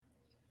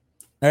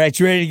All right,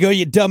 you ready to go,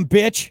 you dumb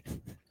bitch?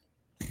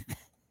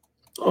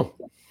 Oh,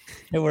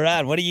 Hey, we're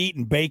on. What are you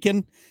eating?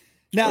 Bacon?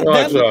 Now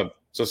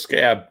it's a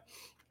scab.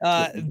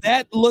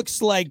 that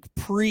looks like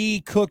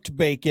pre-cooked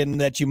bacon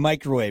that you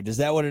microwaved. Is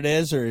that what it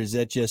is, or is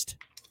that just?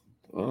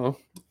 Oh,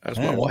 that's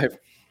my wife.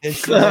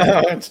 It's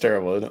It's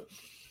terrible, isn't it?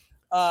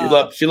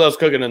 She loves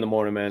cooking in the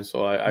morning, man.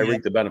 So I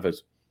reap the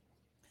benefits.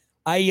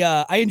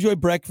 I enjoy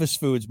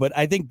breakfast foods, but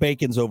I think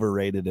bacon's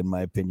overrated in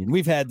my opinion.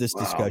 We've had this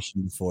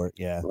discussion before.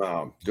 Yeah.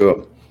 Wow. Do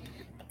it.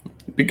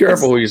 Be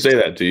careful who you say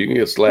that to. You can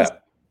get slapped.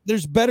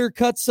 There's better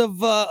cuts of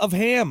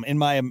ham in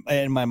my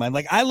mind.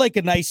 Like I like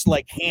a nice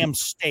like ham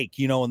steak,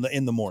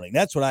 in the morning.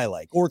 That's what I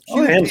like. Or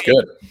ham's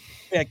good.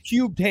 Yeah,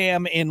 cubed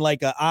ham in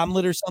like an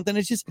omelet or something.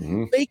 It's just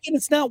bacon.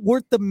 It's not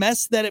worth the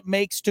mess that it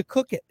makes to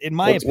cook it. In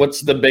my opinion.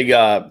 What's the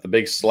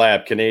big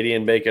slab?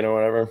 Canadian bacon or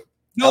whatever?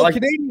 No,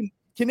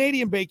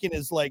 Canadian bacon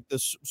is like the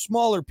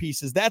smaller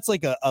pieces. That's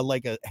like a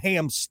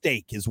ham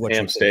steak is what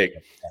ham steak.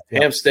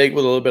 Ham steak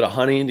with a little bit of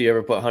honey. Do you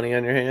ever put honey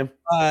on your ham?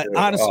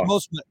 Honestly,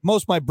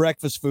 most of my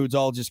breakfast foods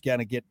all just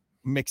kind of get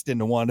mixed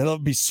into one. It'll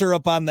be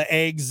syrup on the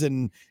eggs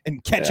and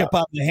ketchup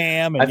on the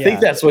ham. And I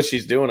think that's what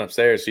she's doing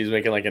upstairs. She's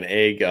making like an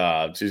egg.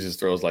 She just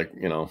throws like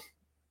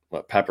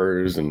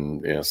peppers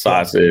and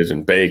sausage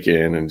and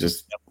bacon and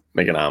just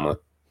make an omelet.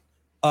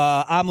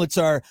 Omelets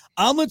are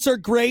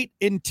great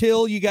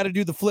until you got to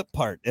do the flip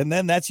part, and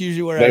then that's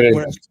usually where I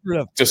screwed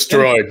up.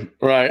 Destroyed,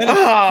 right?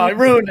 I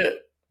ruined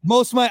it.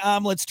 Most of my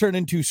omelets turn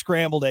into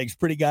scrambled eggs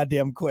pretty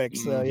goddamn quick.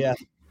 So yeah,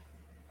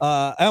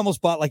 I almost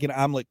bought like an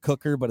omelet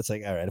cooker, but it's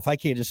like, all right, if I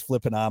can't just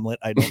flip an omelet,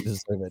 I don't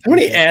deserve it. How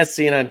many ass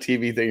seen on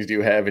TV things do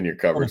you have in your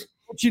cupboards?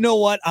 But you know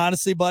what?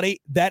 Honestly, buddy,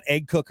 that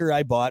egg cooker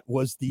I bought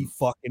was the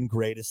fucking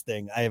greatest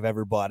thing I have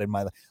ever bought in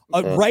my life.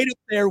 Right up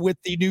there with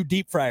the new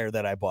deep fryer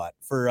that I bought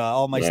for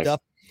all my stuff.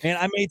 Man,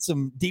 I made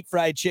some deep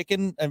fried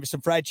chicken,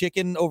 some fried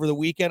chicken over the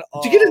weekend.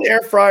 Did you get an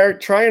air fryer?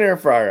 Try an air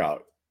fryer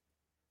out.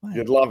 What?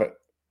 You'd love it.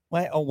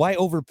 Why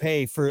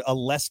overpay for a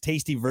less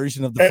tasty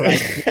version of the fried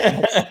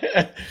chicken?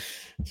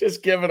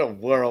 Just give it a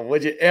whirl,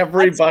 would you?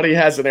 Everybody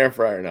has an air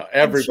fryer now.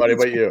 Everybody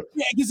but you.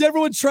 Yeah, because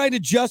everyone's trying to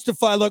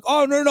justify, like,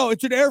 oh, no,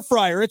 it's an air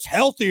fryer. It's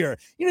healthier.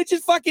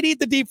 Just fucking eat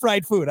the deep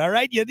fried food, all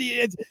right?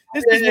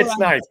 It's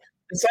nice.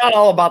 It's not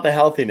all about the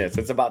healthiness.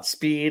 It's about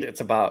speed.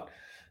 It's about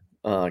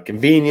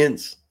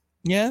convenience.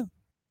 Yeah,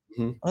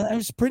 well, that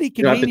was pretty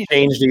convenient. You have to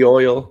change the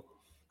oil.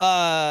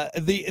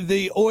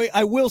 The oil,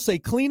 I will say,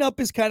 cleanup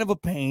is kind of a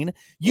pain.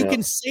 You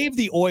can save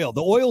the oil.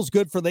 The oil's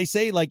good they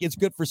say like it's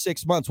good for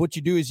 6 months. What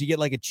you do is you get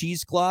like a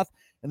cheesecloth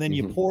and then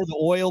you pour the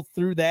oil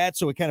through that,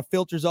 so it kind of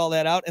filters all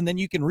that out, and then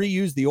you can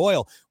reuse the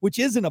oil, which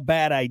isn't a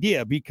bad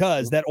idea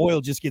because that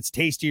oil just gets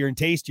tastier and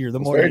tastier the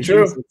more you use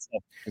it.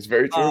 It's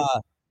very true.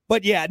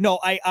 But yeah, no,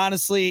 I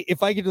honestly,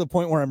 if I get to the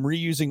point where I'm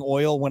reusing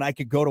oil when I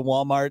could go to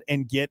Walmart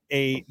and get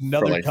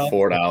another for like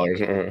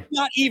 $4,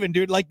 not even,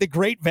 dude, like the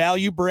Great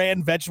Value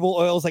brand vegetable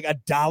oil is like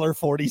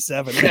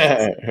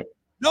 $1.47.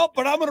 Nope,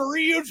 but I'm gonna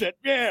reuse it.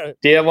 Yeah.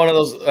 Do you have one of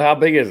those? How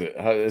big is it?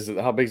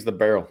 How big's the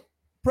barrel?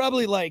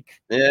 Probably like.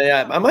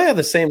 Yeah. I might have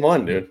the same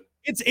one, dude.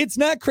 It's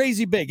not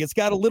crazy big. It's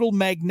got a little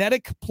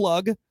magnetic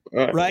plug,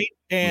 right?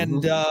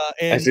 And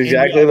that's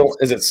exactly the one.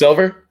 Is it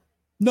silver?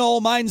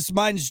 No,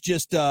 mine's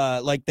just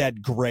like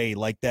that gray,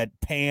 like that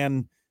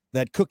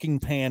cooking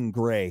pan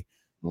gray.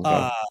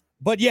 Okay.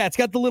 But yeah, it's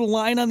got the little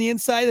line on the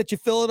inside that you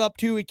fill it up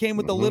to. It came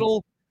with a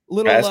little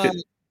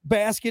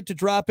basket to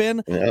drop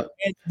in. Yeah.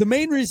 And the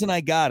main reason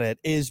I got it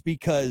is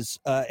because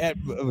I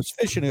was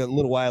fishing a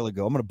little while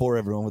ago. I'm going to bore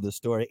everyone with this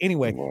story.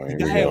 Anyway,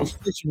 the guy I was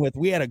fishing with,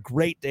 we had a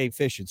great day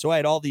fishing. So I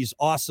had all these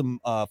awesome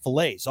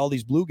fillets, all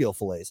these bluegill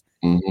fillets.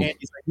 And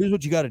he's like, here's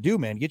what you got to do,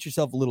 man. Get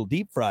yourself a little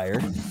deep fryer.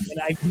 And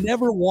I've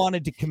never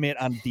wanted to commit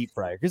on deep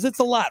fryer because it's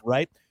a lot,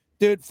 right?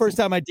 Dude, first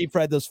time I deep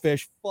fried those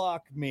fish,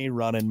 fuck me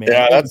running, man.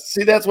 Yeah,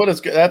 that's what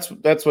it's good.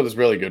 That's what it's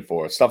really good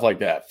for. Stuff like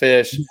that.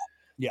 Fish.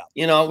 Yeah.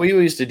 We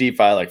used to deep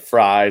fry like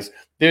fries.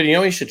 Dude,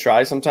 you should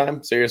try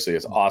sometime. Seriously,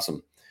 it's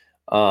awesome.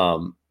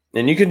 And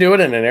you can do it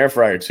in an air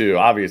fryer too.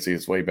 Obviously,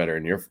 it's way better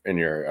in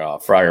your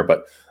fryer,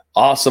 but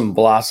awesome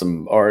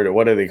blossom, or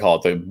what do they call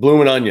it? The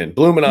bloomin' onion.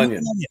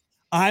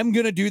 I'm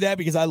gonna do that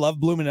because I love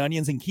blooming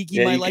onions, and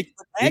Kiki might like.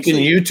 You can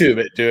YouTube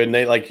it, dude, and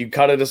they you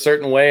cut it a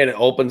certain way, and it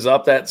opens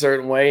up that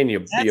certain way, and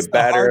you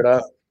batter it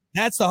up.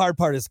 That's the hard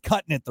part, is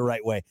cutting it the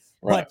right way.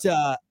 Right.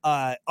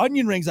 But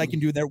onion rings I can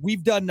do there.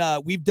 We've done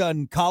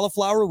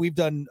cauliflower. We've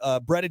done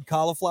breaded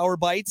cauliflower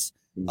bites,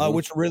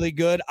 which are really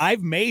good.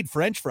 I've made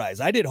French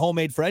fries. I did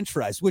homemade French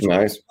fries, which,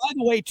 nice. By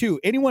the way, too,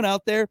 anyone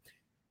out there,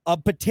 a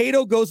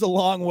potato goes a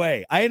long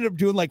way. I ended up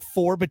doing like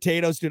 4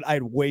 potatoes, dude. I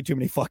had way too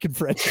many fucking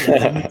French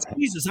fries. I mean,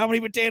 Jesus, how many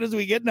potatoes are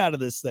we getting out of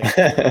this thing?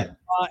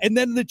 And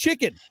then the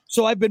chicken.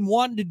 So I've been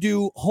wanting to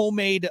do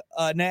homemade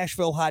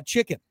Nashville hot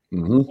chicken.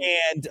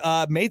 And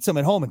made some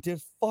at home, and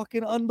it's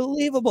fucking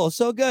unbelievable.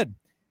 So good.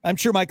 I'm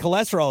sure my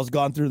cholesterol has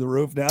gone through the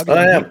roof now.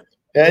 I am.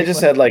 Yeah, I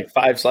just had like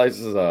 5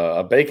 slices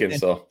of bacon,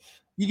 so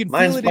you can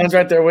mine's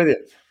right there with you.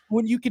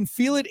 When you can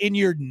feel it in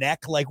your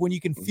neck, like when you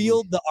can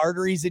feel the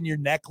arteries in your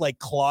neck like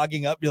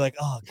clogging up, you're like,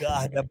 oh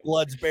God, that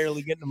blood's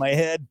barely getting to my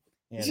head.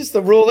 It's just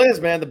the rule is,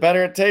 man, the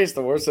better it tastes,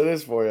 the worse it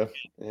is for you.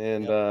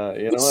 And you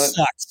know what?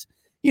 Sucks.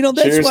 You know,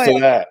 that's cheers why to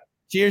that.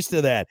 Cheers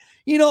to that.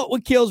 You know,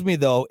 what kills me,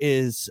 though,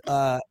 is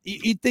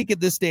you think at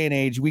this day and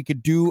age, we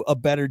could do a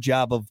better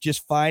job of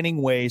just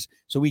finding ways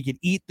so we could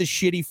eat the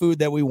shitty food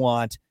that we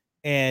want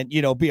and,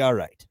 you know, be all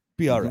right.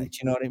 Be all right.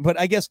 You know what I mean? But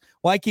I guess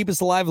why keep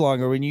us alive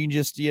longer when you can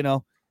just, you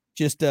know,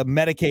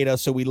 medicate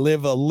us so we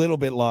live a little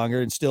bit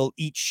longer and still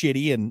eat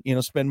shitty and, you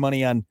know, spend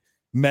money on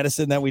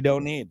medicine that we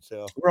don't need.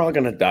 So we're all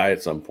going to die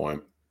at some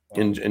point.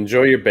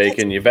 Enjoy your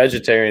bacon. You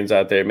vegetarians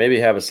out there, maybe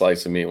have a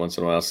slice of meat once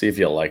in a while. See if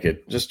you'll like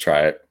it. Just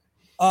try it.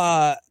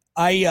 I've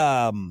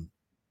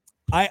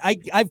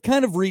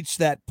kind of reached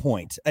that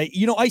point.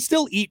 You know, I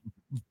still eat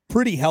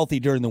pretty healthy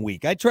during the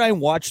week. I try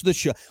and watch the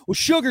sugar. Well,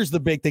 sugar's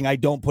the big thing I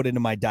don't put into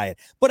my diet,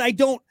 but I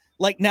don't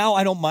like now.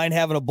 I don't mind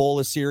having a bowl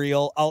of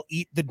cereal. I'll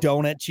eat the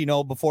donuts, you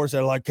know, before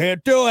so like,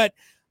 can't do it.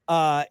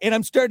 And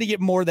I'm starting to get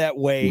more that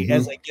way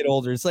as I get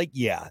older. It's like,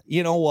 yeah,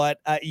 you know what?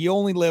 You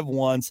only live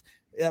once.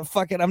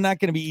 Fuck it. I'm not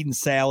going to be eating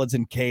salads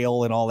and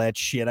kale and all that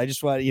shit. I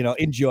just want to, you know,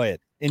 enjoy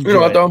it. You know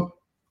what, though?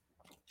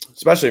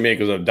 Especially me,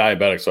 because I'm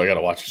diabetic, so I got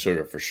to watch the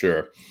sugar for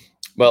sure.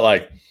 But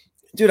like,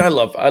 dude, I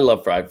love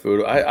fried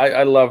food.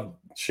 I love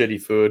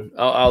shitty food.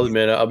 I'll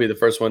admit it. I'll be the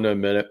first one to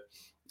admit it.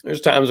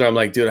 There's times where I'm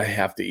like, dude, I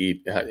have to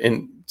eat.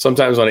 And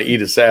sometimes when I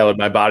eat a salad,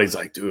 my body's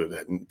like, dude,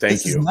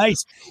 thank you. Is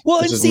nice.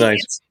 Well, this is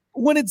nice.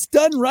 When it's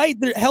done right,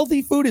 the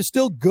healthy food is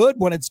still good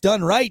when it's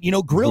done right. You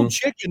know, grilled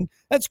chicken,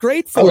 that's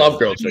great for I love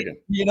grilled chicken.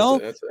 You know,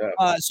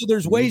 so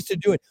there's ways to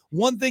do it.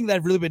 One thing that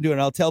I've really been doing,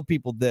 I'll tell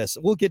people this.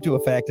 We'll get to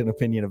a fact and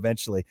opinion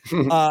eventually.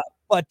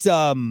 But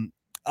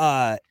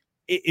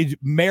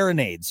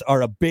marinades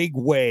are a big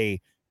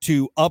way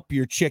to up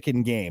your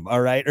chicken game, all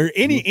right, or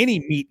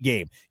any meat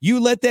game. You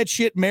let that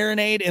shit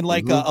marinate in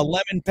like a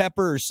lemon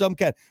pepper or some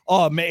kind.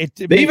 Oh man,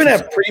 they even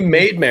have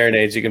pre-made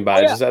marinades you can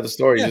buy just at the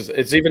store.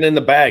 It's even in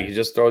the bag. You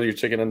just throw your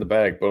chicken in the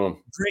bag.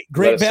 Boom.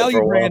 Great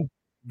value brand.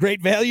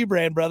 Great value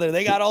brand, brother.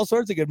 They got all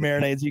sorts of good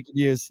marinades you can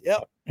use.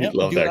 Yep.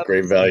 Love that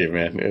Great Value,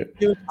 man.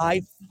 Dude,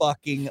 I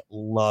fucking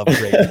love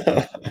Great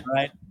Value.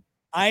 Right.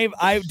 I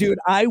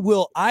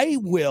will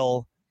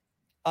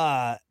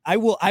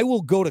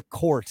go to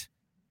court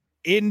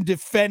in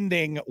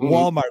defending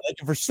Walmart. Like,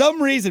 for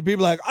some reason,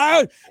 people are like,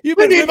 oh, you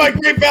need my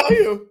Great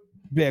Value.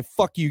 Yeah,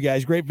 fuck you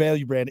guys. Great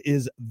Value brand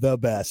is the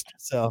best.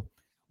 So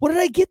what did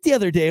I get the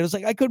other day? It was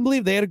like, I couldn't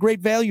believe they had a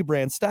Great Value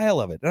brand style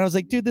of it. And I was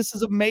like, dude, this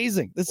is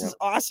amazing. This is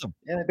awesome.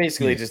 Yeah, they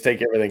basically just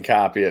take everything,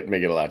 copy it, and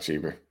make it a lot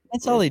cheaper.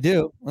 That's all they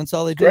do. That's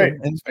all they do. Great.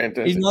 And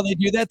fantastic. even though they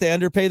do that, they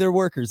underpay their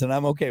workers, and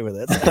I'm okay with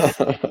it.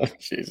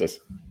 Jesus.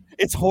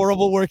 It's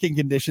horrible working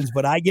conditions,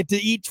 but I get to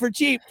eat for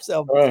cheap.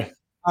 So,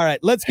 all right,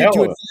 let's get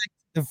to it.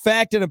 The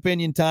fact and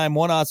opinion time.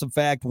 One awesome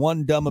fact,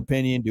 one dumb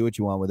opinion. Do what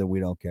you want with it.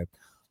 We don't care.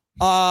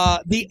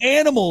 The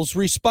animals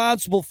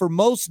responsible for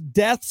most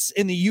deaths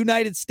in the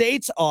United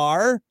States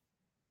are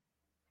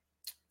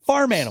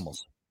farm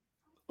animals.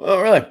 Oh,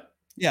 really?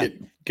 Yeah.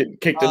 Get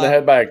kicked in the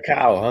head by a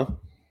cow, huh?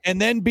 And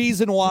then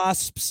bees and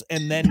wasps,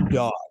 and then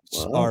dogs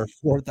are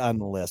fourth on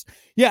the list.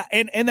 Yeah,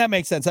 and that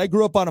makes sense. I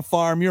grew up on a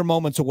farm. You're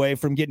moments away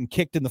from getting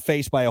kicked in the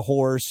face by a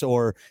horse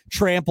or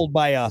trampled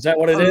by a... Is that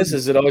what it is?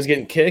 Is it always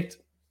getting kicked?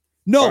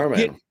 No,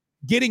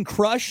 getting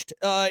crushed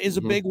is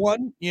a big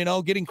one. You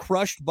know, getting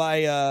crushed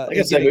by... like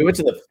I said, we went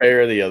to the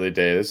fair the other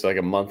day. This is like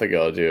a month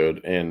ago,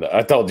 dude. And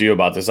I told you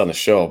about this on the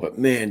show. But,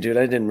 man, dude,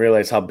 I didn't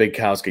realize how big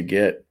cows could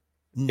get.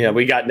 Yeah,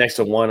 we got next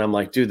to one. I'm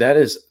like, dude,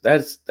 that's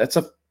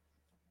a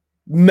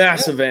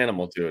massive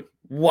animal, dude.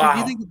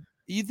 Wow.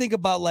 You think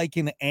about like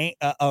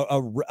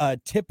a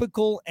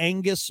typical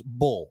Angus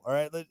bull. All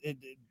right,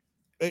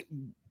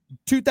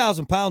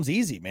 2,000 pounds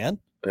easy, man.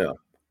 Yeah,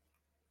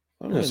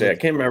 I'm gonna say I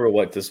can't remember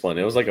what this one.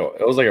 It was like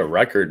a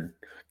record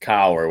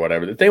cow or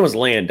whatever. The thing was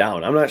laying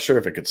down. I'm not sure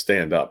if it could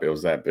stand up. It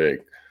was that big.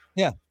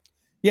 Yeah.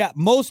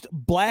 Most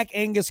black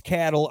Angus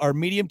cattle are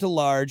medium to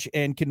large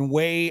and can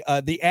weigh.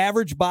 The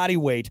average body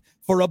weight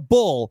for a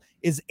bull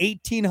is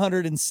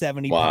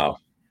 1,870 pounds. Wow.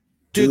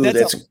 Dude,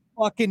 that's a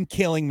fucking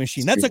killing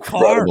machine. That's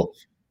incredible. A car.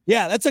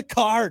 Yeah, that's a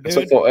car,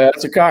 dude.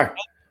 That's a car.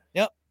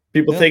 Yep.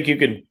 People think you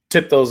can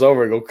tip those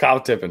over and go cow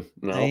tipping.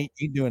 No. Ain't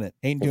doing it.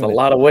 It's a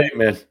lot of weight,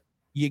 man.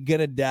 You're going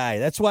to die.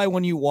 That's why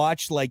when you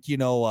watch, like,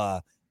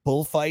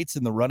 bullfights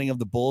and the running of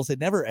the bulls, it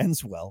never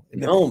ends well.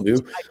 No,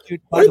 dude.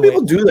 Why do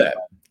people do that?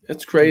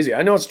 That's crazy.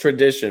 I know it's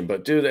tradition,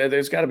 but, dude,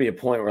 there's got to be a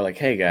point where, like,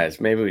 hey, guys,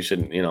 maybe we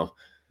shouldn't,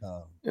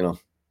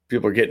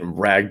 people are getting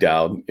ragged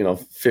out,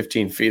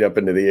 15 feet up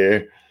into the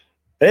air.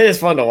 It is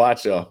fun to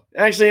watch, though.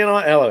 Actually, you know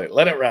what?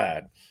 Let it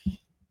ride.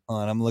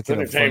 And I'm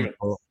looking at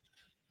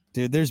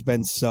dude. There's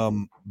been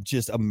some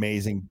just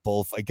amazing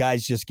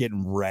guys just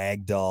getting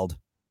ragdolled,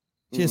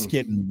 I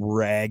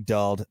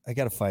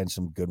got to find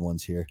some good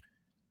ones here.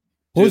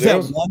 What was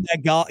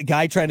that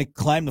guy trying to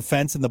climb the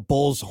fence and the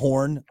bull's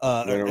horn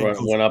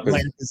went up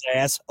his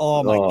ass?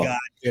 Oh my god,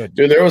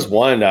 dude! There was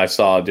one I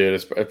saw, dude.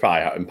 It's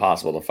probably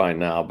impossible to find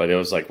now, but it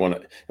was like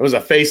it was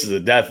a Faces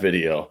of Death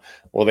video.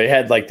 Well, they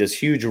had like this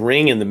huge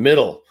ring in the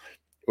middle.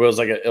 It was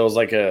like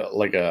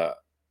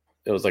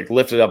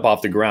lifted up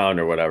off the ground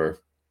or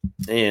whatever.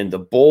 and the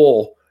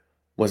bull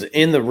was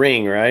in the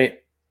ring,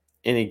 right?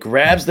 And he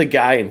grabs the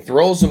guy and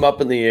throws him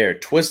up in the air,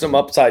 twists him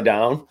upside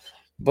down.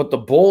 But the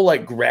bull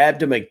like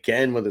grabbed him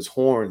again with his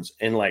horns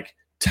and like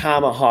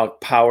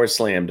tomahawk power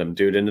slammed him,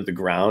 dude, into the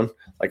ground,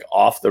 like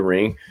off the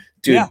ring.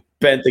 Dude,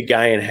 bent the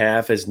guy in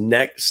half. His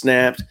neck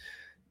snapped.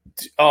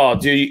 Oh,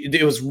 dude,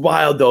 it was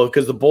wild though,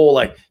 because the bull,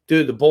 like,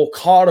 dude, the bull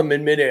caught him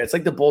in midair. It's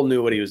like the bull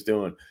knew what he was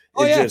doing.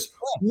 Just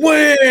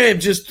wham,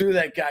 just threw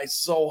that guy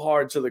so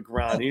hard to the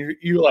ground.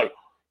 You like,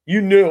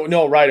 you knew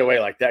right away,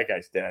 like that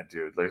guy's dead,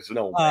 dude. There's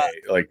no way.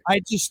 Like,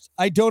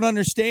 I don't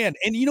understand.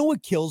 And you know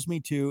what kills me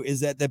too is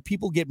that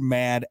people get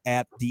mad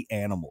at the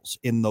animals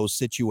in those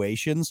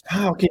situations.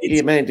 How can you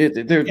get mad?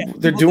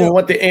 They're doing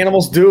what the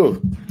animals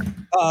do,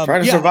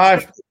 trying to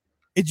survive.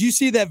 Did you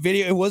see that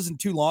video? It wasn't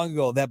too long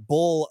ago. That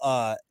bull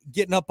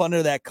getting up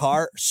under that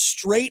car,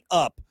 straight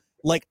up,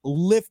 like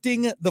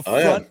lifting the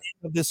front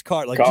of this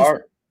car, like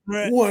car.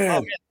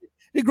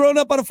 You're growing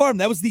up on a farm.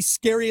 That was the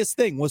scariest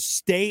thing, was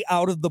stay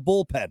out of the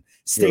bullpen.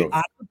 Stay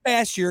out of the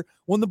pasture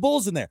when the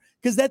bull's in there,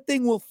 because that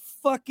thing will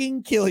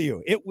fucking kill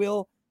you. It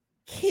will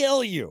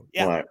kill you.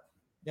 Yeah. Right.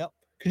 Yep.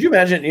 Could you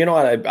imagine? You know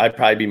what I'd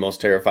probably be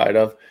most terrified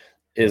of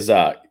is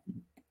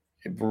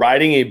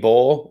riding a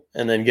bull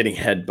and then getting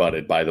head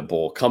butted by the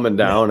bull coming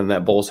down and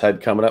that bull's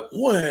head coming up.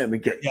 Wham!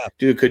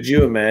 Dude, could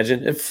you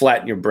imagine? It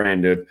flatten your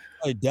brain, dude.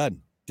 Oh, done.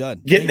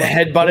 Getting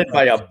head butted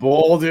by a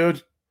bull,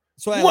 dude.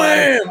 That's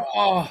why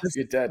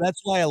you're dead.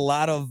 That's why a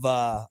lot of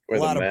bull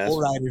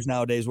riders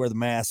nowadays wear the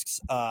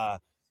masks.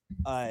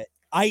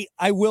 I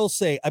will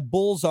say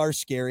bulls are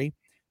scary,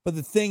 but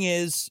the thing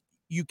is,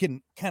 you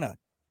can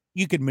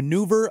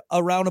maneuver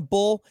around a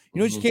bull. You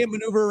know what you can't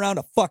maneuver around?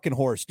 A fucking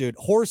horse, dude.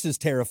 Horses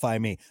terrify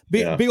me.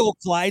 Big old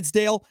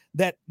Clydesdale,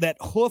 that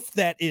hoof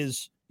that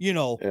is,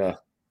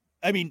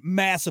 I mean,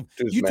 massive.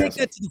 You take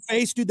that to the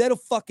face, dude, that'll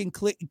fucking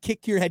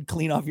kick your head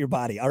clean off your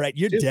body. All right,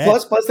 you're dead.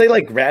 Plus they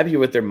like grab you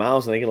with their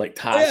mouths and they can like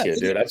toss you,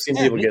 dude. I've seen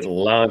people get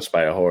launched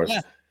by a horse.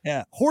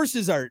 Yeah.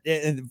 Horses are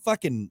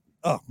fucking,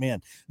 oh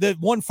man. The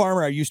one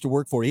farmer I used to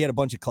work for, he had a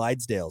bunch of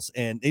Clydesdales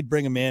and they'd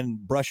bring them in,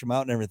 brush them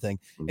out and everything.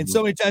 And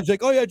so many times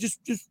like, oh yeah,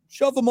 just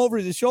shove them over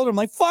his shoulder. I'm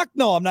like, fuck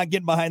no, I'm not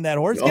getting behind that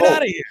horse. Get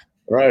out of here.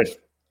 Right.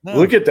 No.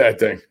 Look at that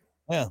thing.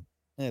 Yeah.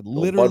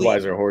 Literally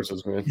Budweiser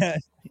horses, man.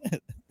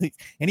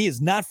 And he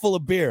is not full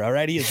of beer. All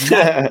right. He is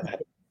not.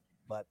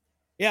 But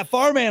yeah,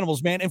 farm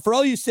animals, man. And for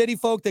all you city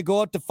folk that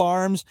go out to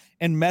farms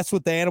and mess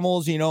with the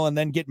animals, and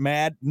then get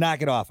mad,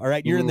 knock it off. All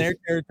right. You're in their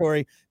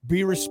territory.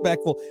 Be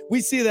respectful.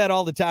 We see that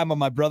all the time on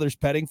my brother's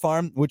petting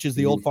farm, which is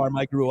the old farm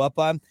I grew up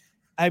on.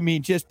 I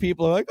mean, just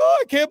people are like, oh,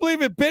 I can't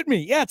believe it bit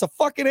me. Yeah, it's a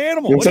fucking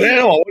animal. It's an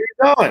animal. What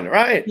are you doing?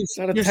 Right. It's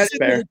not a pet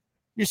bear.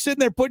 You're sitting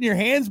there putting your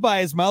hands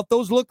by his mouth.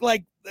 Those look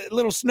like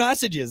little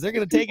sausages. They're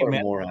going to take it,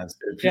 man. Morons,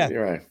 dude. Yeah.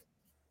 You're right.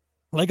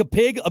 Like a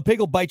pig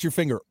will bite your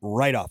finger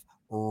right off.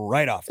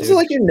 Is it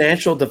like your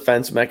natural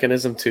defense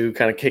mechanism to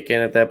kind of kick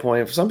in at that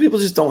point? Some people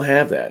just don't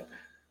have that.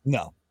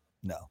 No.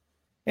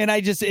 And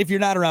if you're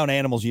not around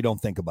animals, you don't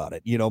think about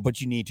it,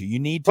 but you need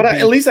to. But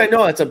at least I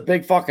know it's a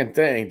big fucking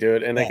thing,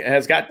 dude. And it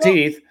has got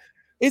teeth.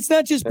 It's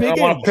not just big animals.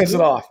 I want to piss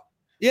it off.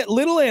 Yeah,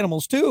 little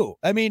animals too.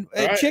 I mean,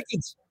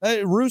 chickens,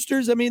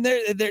 roosters. I mean,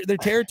 they're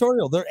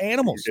territorial. They're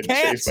animals.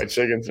 Cats. Chased by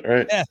chickens,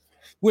 right? Yeah.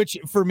 Which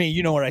for me,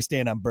 you know where I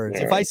stand on birds.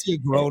 If I see a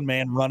grown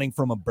man running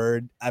from a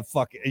bird,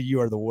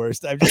 you are the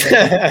worst. I'm just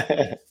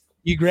like,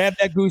 you grab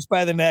that goose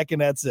by the neck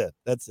and that's it.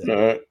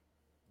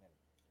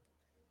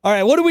 All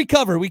right. What do we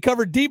cover? We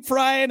covered deep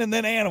frying and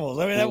then animals.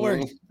 I mean, that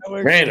works.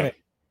 Random.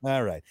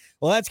 All right.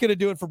 Well, that's going to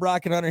do it for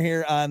Brock and Hunter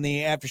here on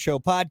the After Show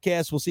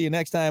podcast. We'll see you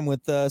next time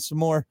with some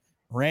more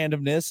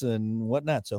randomness and whatnot. So